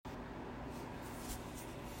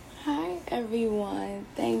everyone.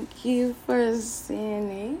 Thank you for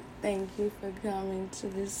sinning. Thank you for coming to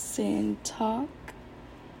the Sin Talk.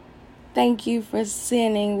 Thank you for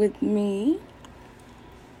sinning with me.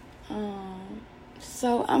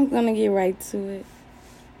 So I'm going to get right to it.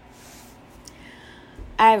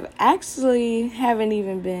 I've actually haven't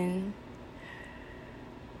even been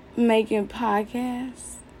making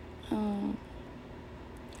podcasts.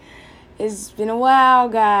 It's been a while,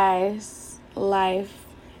 guys. Life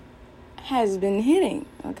has been hitting,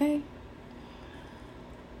 okay?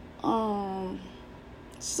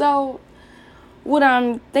 So what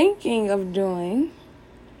I'm thinking of doing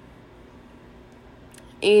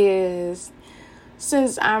is,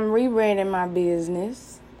 since I'm rebranding my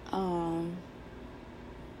business, you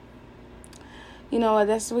know what,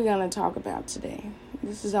 that's what we're going to talk about today.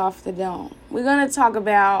 This is off the dome. We're going to talk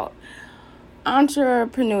about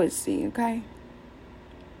entrepreneurship, okay?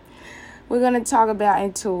 We're going to talk about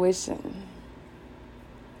intuition.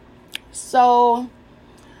 So,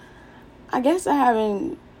 I guess I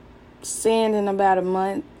haven't sinned in about a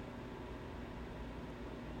month.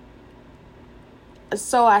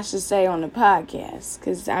 So I should say on the podcast,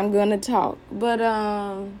 because I'm going to talk. But,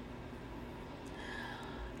 yeah,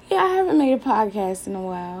 I haven't made a podcast in a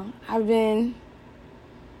while. I've been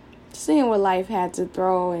seeing what life had to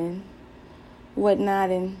throw and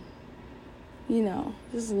whatnot, and, you know,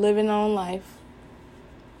 just living on life.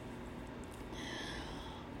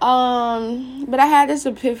 But I had this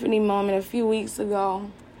epiphany moment a few weeks ago,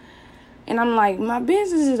 and I'm like, my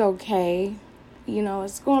business is okay. You know,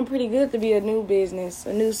 it's going pretty good to be a new business,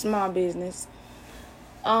 a new small business.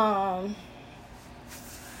 But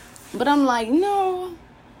I'm like, no,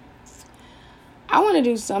 I want to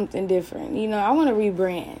do something different. You know, I want to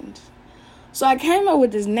rebrand. So I came up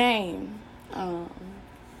with this name. And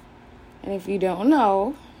if you don't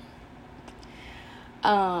know,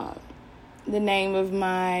 the name of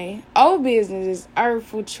my old business is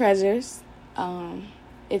Herbful Treasures.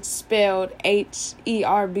 It's spelled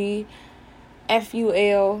HERBFUL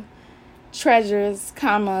Treasures,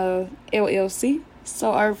 LLC.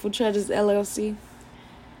 So Herbful Treasures LLC.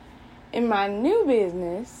 In my new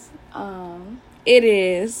business, it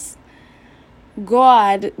is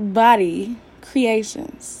God Body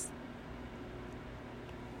Creations.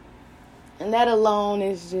 And that alone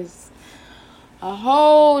is just a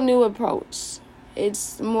whole new approach.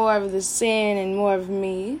 It's more of the sin and more of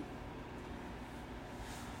me.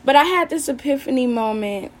 But I had this epiphany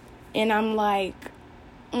moment, and I'm like,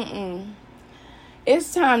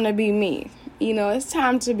 it's time to be me. You know, it's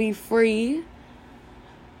time to be free.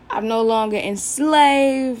 I'm no longer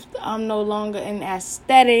enslaved. I'm no longer an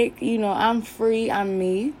aesthetic. You know, I'm free. I'm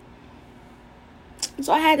me.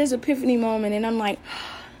 So I had this epiphany moment, and I'm like,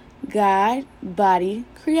 God Body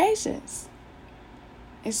Creations.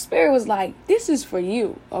 And Spirit was like, this is for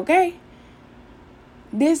you, okay?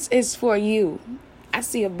 This is for you. I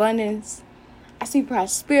see abundance. I see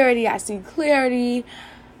prosperity. I see clarity.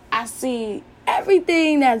 I see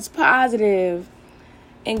everything that's positive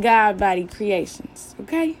in God Body Creations,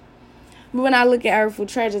 okay? But when I look at Herbful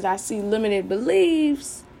Treasures, I see limited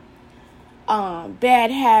beliefs,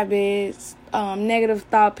 bad habits, negative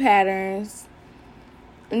thought patterns,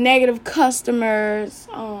 negative customers.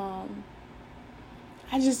 I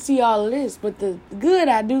just see all of this. But the good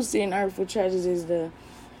I do see in Herbful Treasures is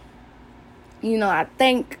I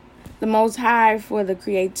thank the Most High for the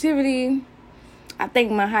creativity. I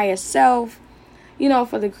thank my higher self,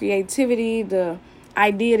 for the creativity, the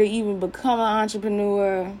idea to even become an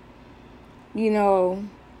entrepreneur,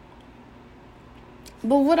 But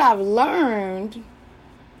what I've learned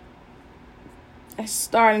is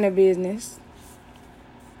starting a business.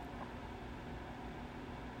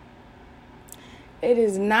 It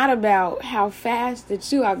is not about how fast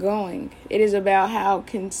that you are going. It is about how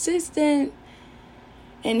consistent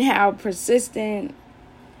and how persistent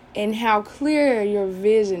and how clear your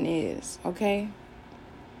vision is, okay?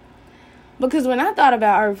 Because when I thought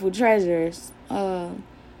about Herbful Treasures, I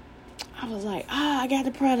was like, I got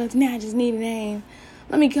the product, now I just need a name.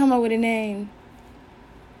 Let me come up with a name.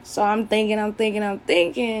 So I'm thinking.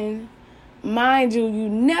 Mind you, you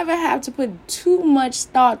never have to put too much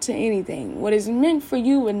thought to anything. What is meant for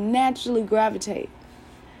you will naturally gravitate.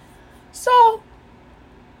 So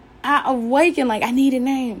I awakened like I need a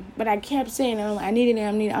name. But I kept saying, I need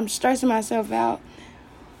a name. I'm stressing myself out.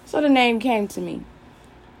 So the name came to me.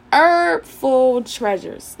 Herbful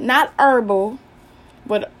Treasures. Not herbal,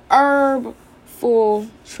 but Herbful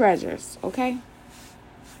Treasures. Okay?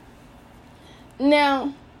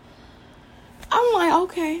 Now, I'm like,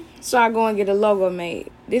 okay. So I go and get a logo made.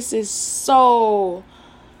 This is so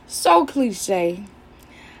cliche.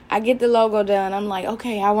 I get the logo done. I'm like,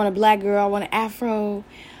 okay, I want a black girl. I want an afro.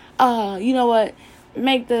 You know what?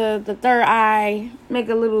 Make the third eye, make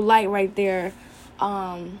a little light right there.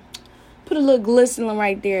 Put a little glistening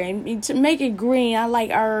right there. And to make it green, I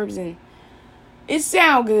like herbs. And it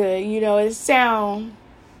sound good, you know. It sound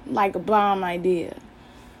like a bomb idea.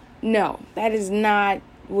 No, that is not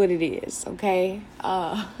what it is, okay?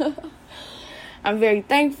 I'm very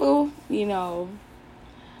thankful, you know.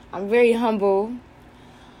 I'm very humble.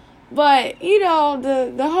 But, you know,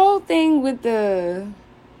 the whole thing with the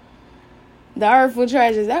Earthful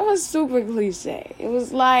Treasures, that was super cliche. It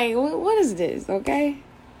was like, what is this, okay?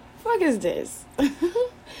 Fuck is this?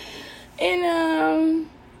 And,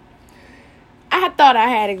 I thought I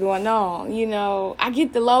had it going on, you know. I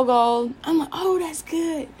get the logo. I'm like, oh, that's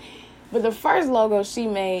good. But the first logo she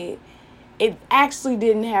made, it actually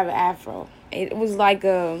didn't have an afro. It was like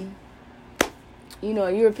a, you know,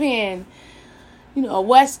 a European, you know, a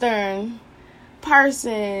Western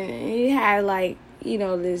person. It had like, you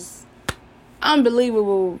know, this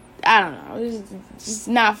unbelievable, I don't know. It's just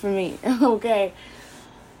not for me, okay?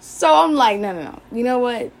 So I'm like, no. You know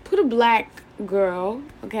what? Put a black girl,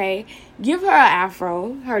 okay? Give her an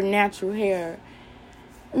afro, her natural hair.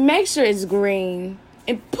 Make sure it's green.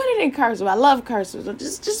 And put it in cursive. I love cursive. So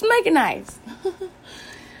just make it nice.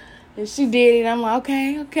 And she did it. I'm like,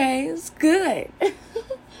 okay, it's good.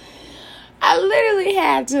 I literally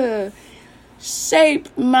had to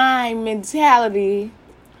shape my mentality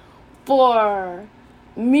for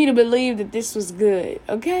me to believe that this was good,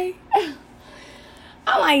 okay?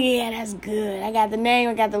 I'm like, yeah, that's good. I got the name,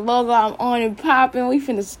 I got the logo, I'm on and popping. We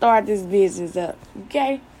finna start this business up,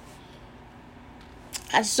 okay?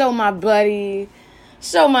 I show my buddy,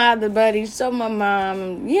 show my other buddy, show my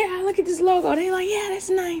mom. Yeah, look at this logo. They like, yeah, that's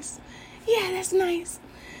nice. Yeah, that's nice.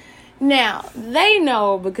 Now, they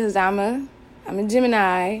know because I'm a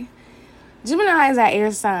Gemini. Geminis are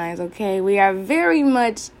air signs, okay? We are very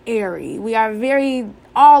much airy. We are very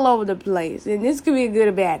all over the place. And this could be a good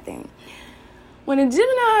or bad thing. When a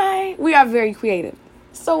Gemini, we are very creative.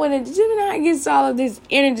 So when a Gemini gets all of this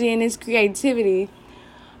energy and this creativity,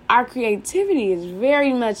 our creativity is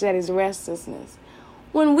very much at its restlessness.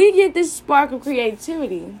 When we get this spark of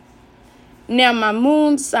creativity, now my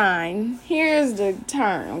moon sign, here's the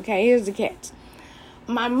turn, okay? Here's the catch.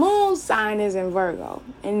 My moon sign is in Virgo.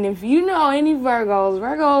 And if you know any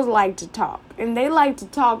Virgos like to talk. And they like to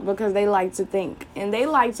talk because they like to think. And they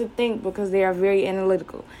like to think because they are very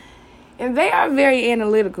analytical. And they are very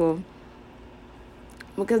analytical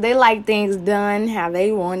because they like things done how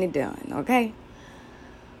they want it done, okay?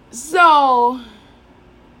 So,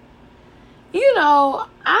 you know,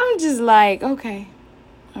 I'm just like, okay,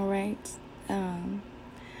 all right.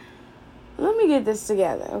 Let me get this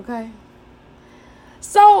together, okay?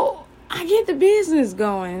 So, I get the business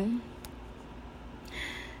going.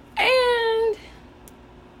 And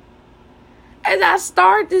as I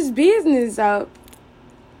start this business up,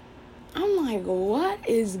 I'm like, what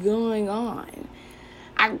is going on?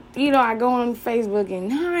 I go on Facebook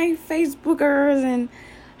and hi, Facebookers, and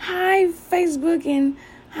hi, Facebook, and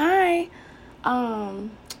hi.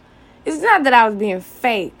 It's not that I was being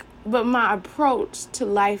fake, but my approach to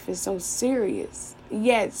life is so serious,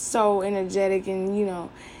 yet so energetic and,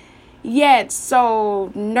 yet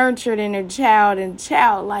so nurtured inner child and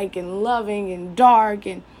childlike and loving and dark,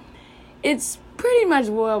 and it's pretty much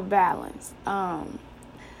well balanced.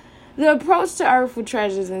 The approach to Earthful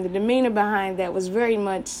Treasures and the demeanor behind that was very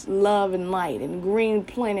much love and light and green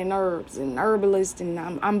plant and herbs and herbalist, and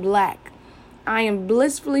I'm black. I am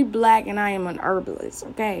blissfully black and I am an herbalist,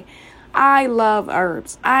 okay? I love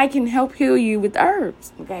herbs. I can help heal you with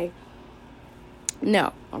herbs, okay?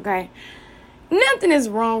 No, okay? Nothing is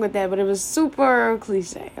wrong with that, but it was super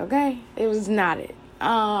cliche, okay? It was not it.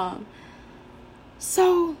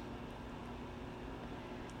 So,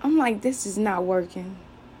 I'm like, this is not working.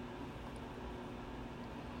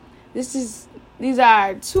 These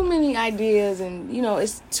are too many ideas and,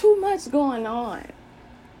 it's too much going on.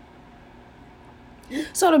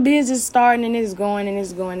 So the business is starting and it's going and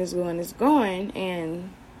it's going. And,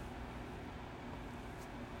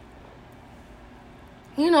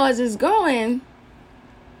 as it's going,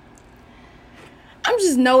 I'm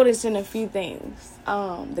just noticing a few things.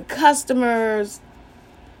 The customers,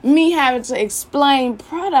 me having to explain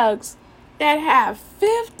products that have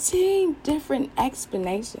 15 different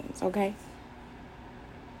explanations, okay?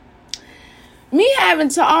 Me having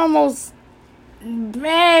to almost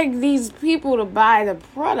beg these people to buy the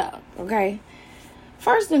product, okay?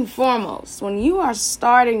 First and foremost, when you are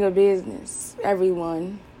starting a business,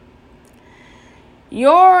 everyone,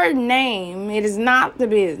 your name, it is not the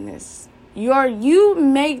business. You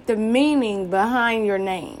make the meaning behind your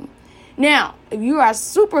name. Now, if you are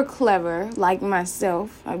super clever, like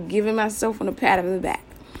myself, I'm giving myself a pat on the back.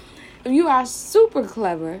 If you are super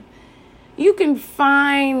clever, you can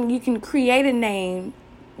create a name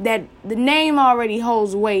that the name already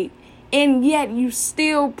holds weight, and yet you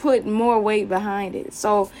still put more weight behind it.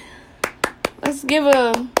 So let's give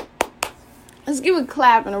a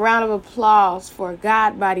clap and a round of applause for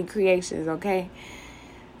God Body Creations, okay?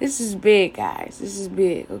 This is big, guys. This is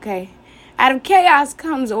big, okay? Out of chaos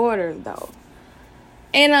comes order, though.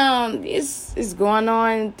 And it's going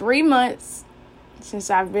on 3 months since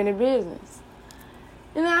I've been in business.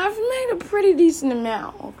 And I've made a pretty decent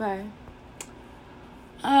amount, okay?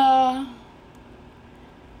 And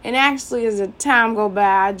actually, as the time go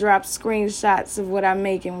by, I drop screenshots of what I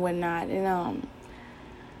make and whatnot. And,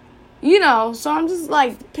 so I'm just,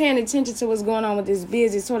 like, paying attention to what's going on with this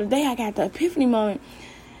business. So today I got the epiphany moment.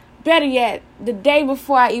 Better yet, the day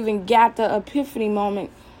before I even got the epiphany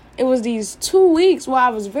moment, it was these 2 weeks where I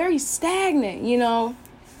was very stagnant,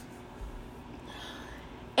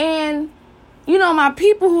 And, my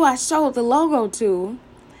people who I showed the logo to,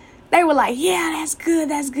 they were like, yeah, that's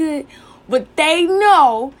good. But they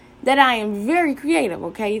know that I am very creative,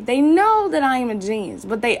 okay? They know that I am a genius,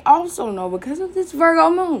 but they also know because of this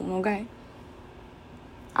Virgo moon, okay?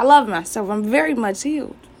 I love myself. I'm very much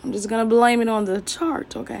healed. I'm just going to blame it on the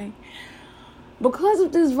chart, okay? Because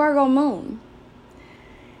of this Virgo moon,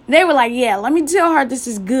 they were like, yeah, let me tell her this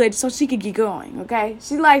is good so she could get going, okay?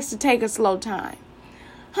 She likes to take a slow time.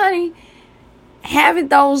 Honey, haven't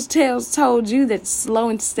those tales told you that slow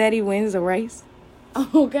and steady wins the race?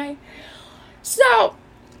 Okay? So,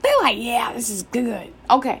 they're like, yeah, this is good.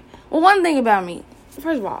 Okay. Well, one thing about me,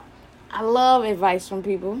 first of all, I love advice from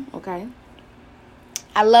people, okay?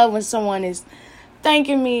 I love when someone is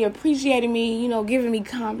thanking me, appreciating me, giving me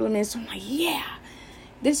compliments. I'm like, yeah,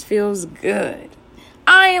 this feels good.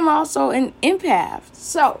 I am also an empath.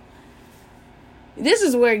 So, this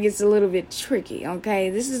is where it gets a little bit tricky,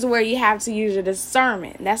 okay? This is where you have to use your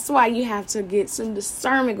discernment. That's why you have to get some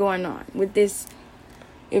discernment going on with this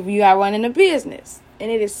if you are running a business.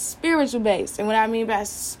 And it is spiritual based. And what I mean by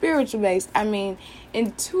spiritual based, I mean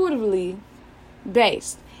intuitively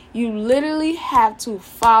based. You literally have to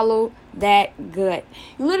follow that gut.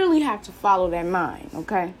 You literally have to follow that mind,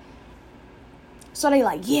 okay? So they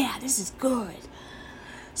like, yeah, this is good.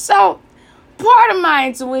 So part of my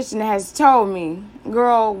intuition has told me,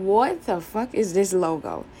 girl, what the fuck is this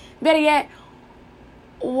logo? Better yet,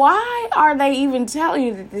 why are they even telling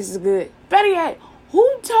you that this is good? Better yet,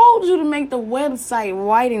 who told you to make the website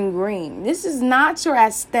white and green? This is not your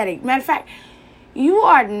aesthetic. Matter of fact, you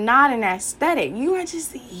are not an aesthetic. You are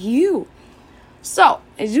just you. So,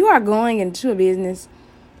 as you are going into a business,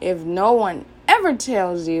 if no one ever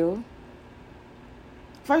tells you,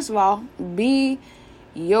 first of all, be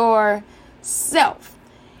yourself.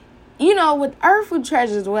 With Earthful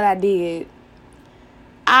Treasures, what I did,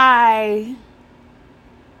 I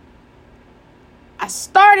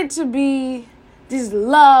started to be this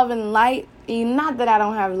love and light. Not that I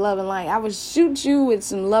don't have love and light. I would shoot you with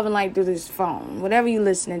some love and light through this phone, whatever you're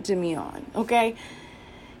listening to me on, okay?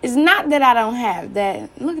 It's not that I don't have that.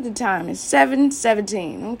 Look at the time. It's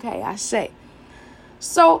 7:17. Okay, I say.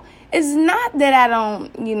 So, it's not that I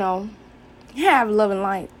don't, have love and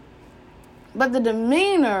light. But the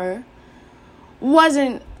demeanor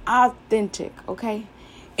wasn't authentic, okay?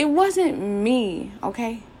 It wasn't me,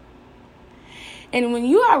 okay? And when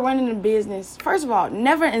you are running a business, first of all,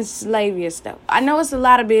 never enslave yourself. I know it's a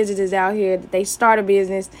lot of businesses out here that they start a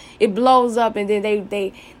business, it blows up, and then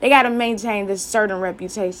they got to maintain this certain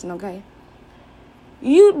reputation, okay?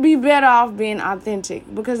 You'd be better off being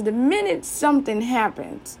authentic, because the minute something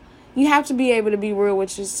happens, you have to be able to be real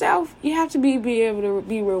with yourself. You have to be able to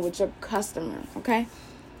be real with your customer, okay?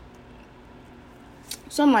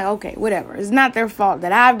 So I'm like, okay, whatever. It's not their fault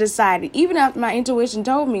that I've decided, even after my intuition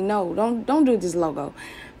told me, no, don't do this logo.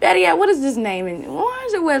 Better yet, what is this name? And why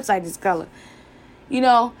is your website this color?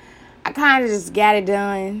 I kind of just got it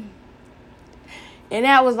done. And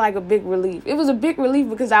that was like a big relief. It was a big relief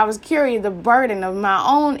because I was carrying the burden of my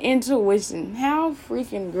own intuition. How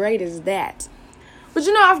freaking great is that? But,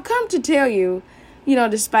 I've come to tell you,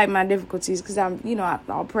 despite my difficulties, because I'm,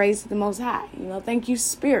 I'll praise the Most High. Thank you,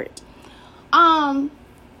 Spirit.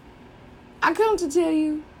 I come to tell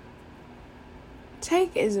you,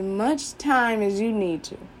 take as much time as you need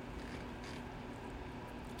to.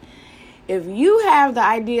 If you have the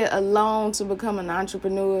idea alone to become an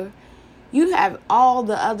entrepreneur, you have all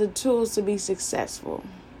the other tools to be successful.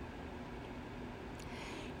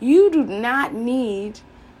 You do not need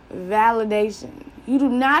validation. You do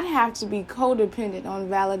not have to be codependent on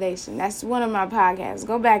validation. That's one of my podcasts.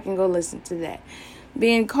 Go back and go listen to that.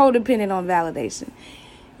 Being codependent on validation.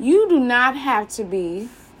 You do not have to be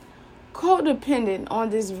codependent on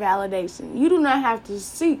this validation. You do not have to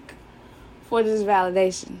seek for this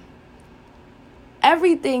validation.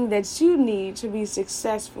 Everything that you need to be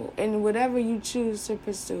successful in whatever you choose to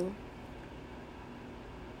pursue,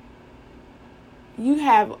 you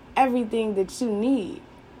have everything that you need.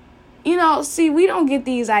 See, we don't get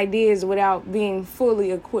these ideas without being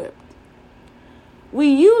fully equipped. We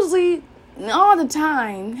usually, all the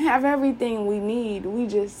time, have everything we need. We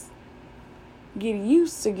just get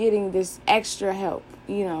used to getting this extra help,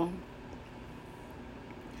 And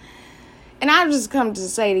I've just come to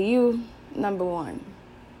say to you, number one,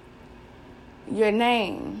 your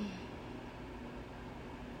name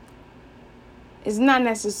is not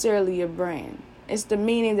necessarily your brand. It's the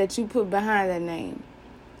meaning that you put behind that name.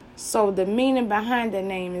 So the meaning behind that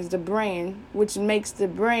name is the brand, which makes the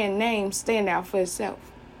brand name stand out for itself.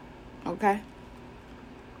 Okay?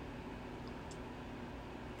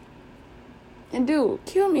 And dude,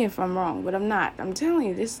 kill me if I'm wrong, but I'm not. I'm telling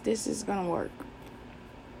you, this is going to work.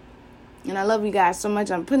 And I love you guys so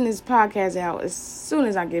much. I'm putting this podcast out as soon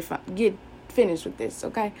as I get finished with this,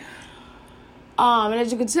 okay? And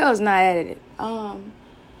as you can tell, it's not edited.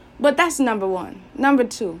 But that's number one. Number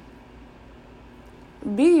two,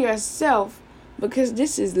 be yourself, because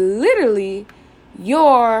this is literally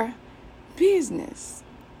your business.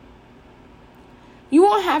 You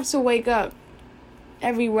won't have to wake up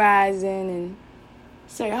every rising and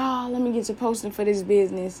say, let me get to posting for this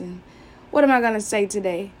business. And what am I going to say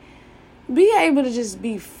today? Be able to just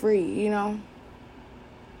be free,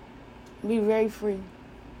 Be very free.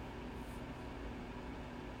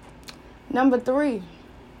 Number three,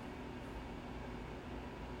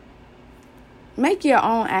 make your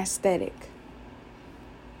own aesthetic.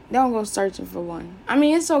 Don't go searching for one. I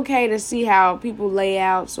mean, it's okay to see how people lay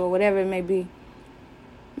out or whatever it may be.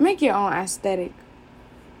 Make your own aesthetic.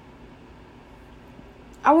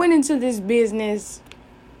 I went into this business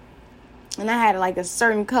and I had like a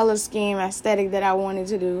certain color scheme aesthetic that I wanted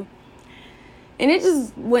to do. And it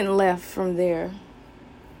just went left from there.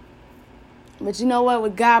 But you know what?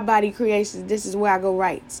 With God Body Creations, this is where I go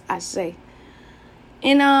right, I say.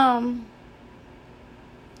 And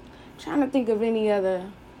trying to think of any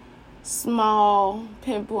other small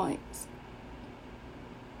pinpoints.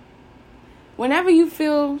 Whenever you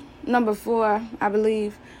feel, number 4, I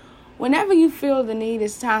believe, whenever you feel the need,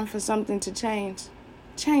 it's time for something to change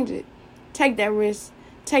it. Take that risk.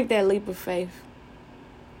 Take that leap of faith.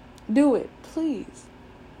 Do it, please.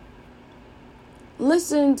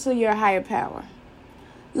 Listen to your higher power.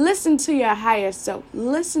 Listen to your higher self.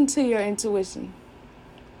 Listen to your intuition.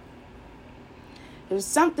 If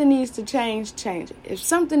something needs to change, change it. If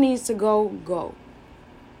something needs to go, go.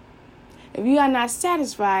 If you are not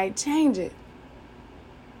satisfied, change it.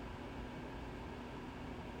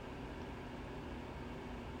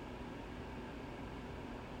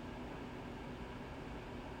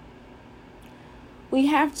 We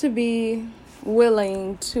have to be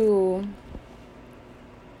willing to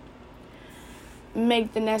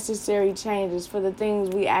make the necessary changes for the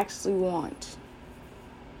things we actually want.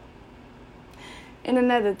 And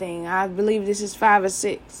another thing, I believe this is 5 or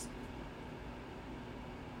 6.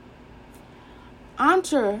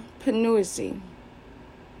 Entrepreneurship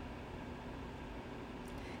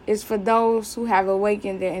is for those who have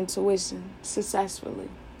awakened their intuition successfully.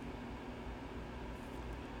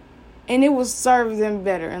 And it will serve them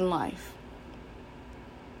better in life.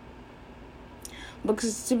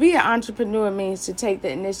 Because to be an entrepreneur means to take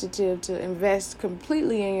the initiative to invest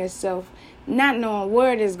completely in yourself, not knowing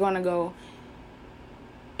where it is going to go,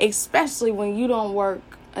 especially when you don't work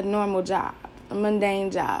a normal job, a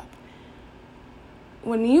mundane job.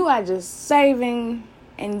 When you are just saving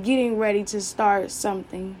and getting ready to start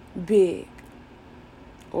something big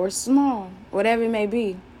or small, whatever it may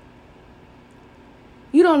be.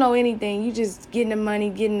 You don't know anything. You just getting the money,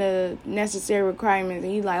 getting the necessary requirements,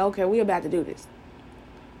 and you like, okay, we're about to do this.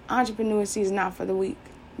 Entrepreneurship is not for the weak.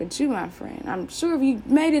 But you, my friend, I'm sure if you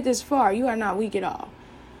made it this far, you are not weak at all.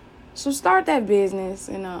 So start that business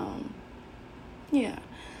and,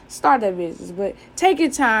 start that business. But take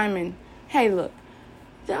your time and, hey, look,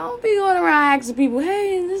 don't be going around asking people,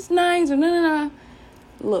 hey, is this nice or no.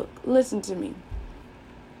 Look, listen to me.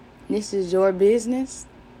 This is your business.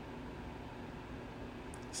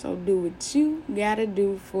 So do what you gotta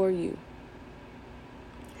do for you.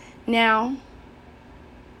 Now,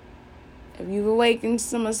 if you've awakened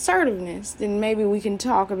some assertiveness, then maybe we can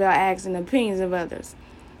talk about asking opinions of others.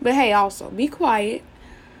 But hey, also, be quiet.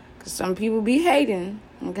 Because some people be hating,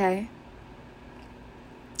 okay?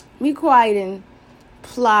 Be quiet and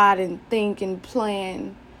plot and think and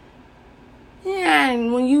plan. Yeah,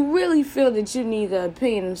 and when you really feel that you need the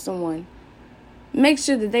opinion of someone, make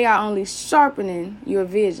sure that they are only sharpening your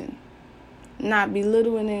vision, not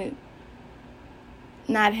belittling it,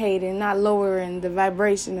 not hating, not lowering the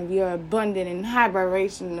vibration of your abundant and high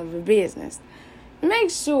vibration of your business.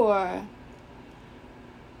 Make sure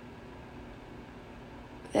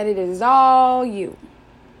that it is all you.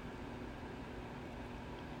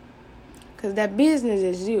 Because that business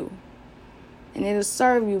is you. And it'll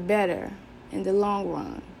serve you better in the long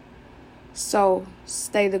run. So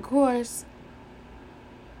stay the course.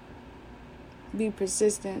 Be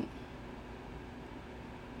persistent.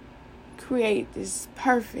 Create this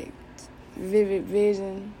perfect, vivid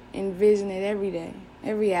vision. Envision it every day,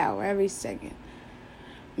 every hour, every second.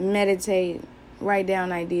 Meditate. Write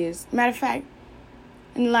down ideas. Matter of fact,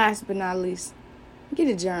 and last but not least, get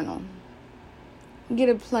a journal. Get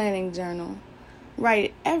a planning journal.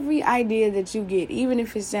 Write every idea that you get, even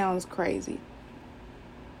if it sounds crazy.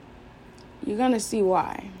 You're going to see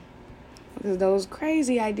why. Because those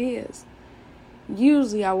crazy ideas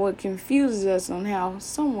usually are what confuses us on how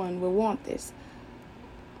someone would want this.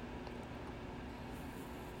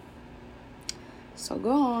 So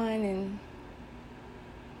go on and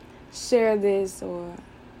share this or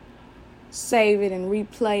save it and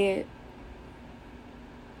replay it.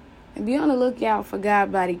 And be on the lookout for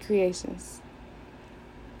God Body Creations.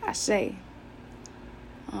 I say.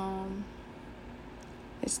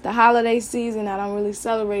 It's the holiday season. I don't really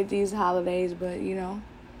celebrate these holidays, but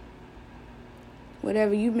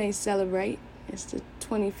whatever you may celebrate. It's the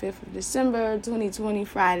 25th of December, 2020,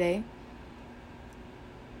 Friday.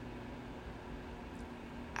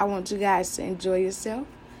 I want you guys to enjoy yourself,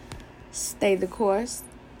 stay the course,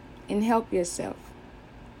 and help yourself.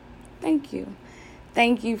 Thank you.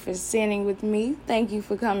 Thank you for sitting with me. Thank you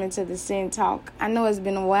for coming to the Sin Talk. I know it's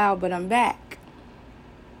been a while, but I'm back.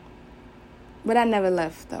 But I never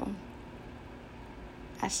left, though.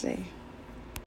 I say.